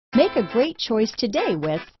Make a great choice today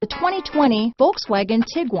with the 2020 Volkswagen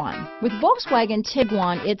Tiguan. With Volkswagen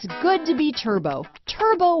Tiguan, it's good to be turbo.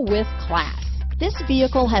 Turbo with class. This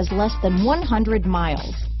vehicle has less than 100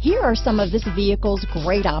 miles. Here are some of this vehicle's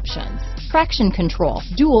great options: traction control,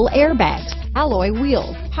 dual airbags, alloy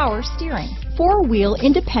wheels, power steering, four-wheel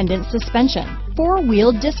independent suspension,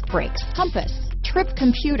 four-wheel disc brakes, compass, trip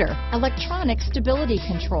computer, electronic stability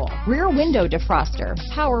control, rear window defroster,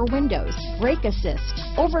 power windows, brake assist,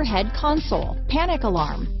 overhead console, panic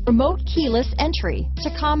alarm, remote keyless entry,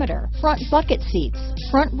 tachometer, front bucket seats,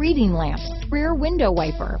 front reading lamps, rear window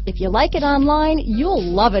wiper. If you like it online, you'll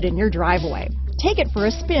love it in your driveway. Take it for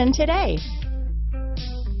a spin today.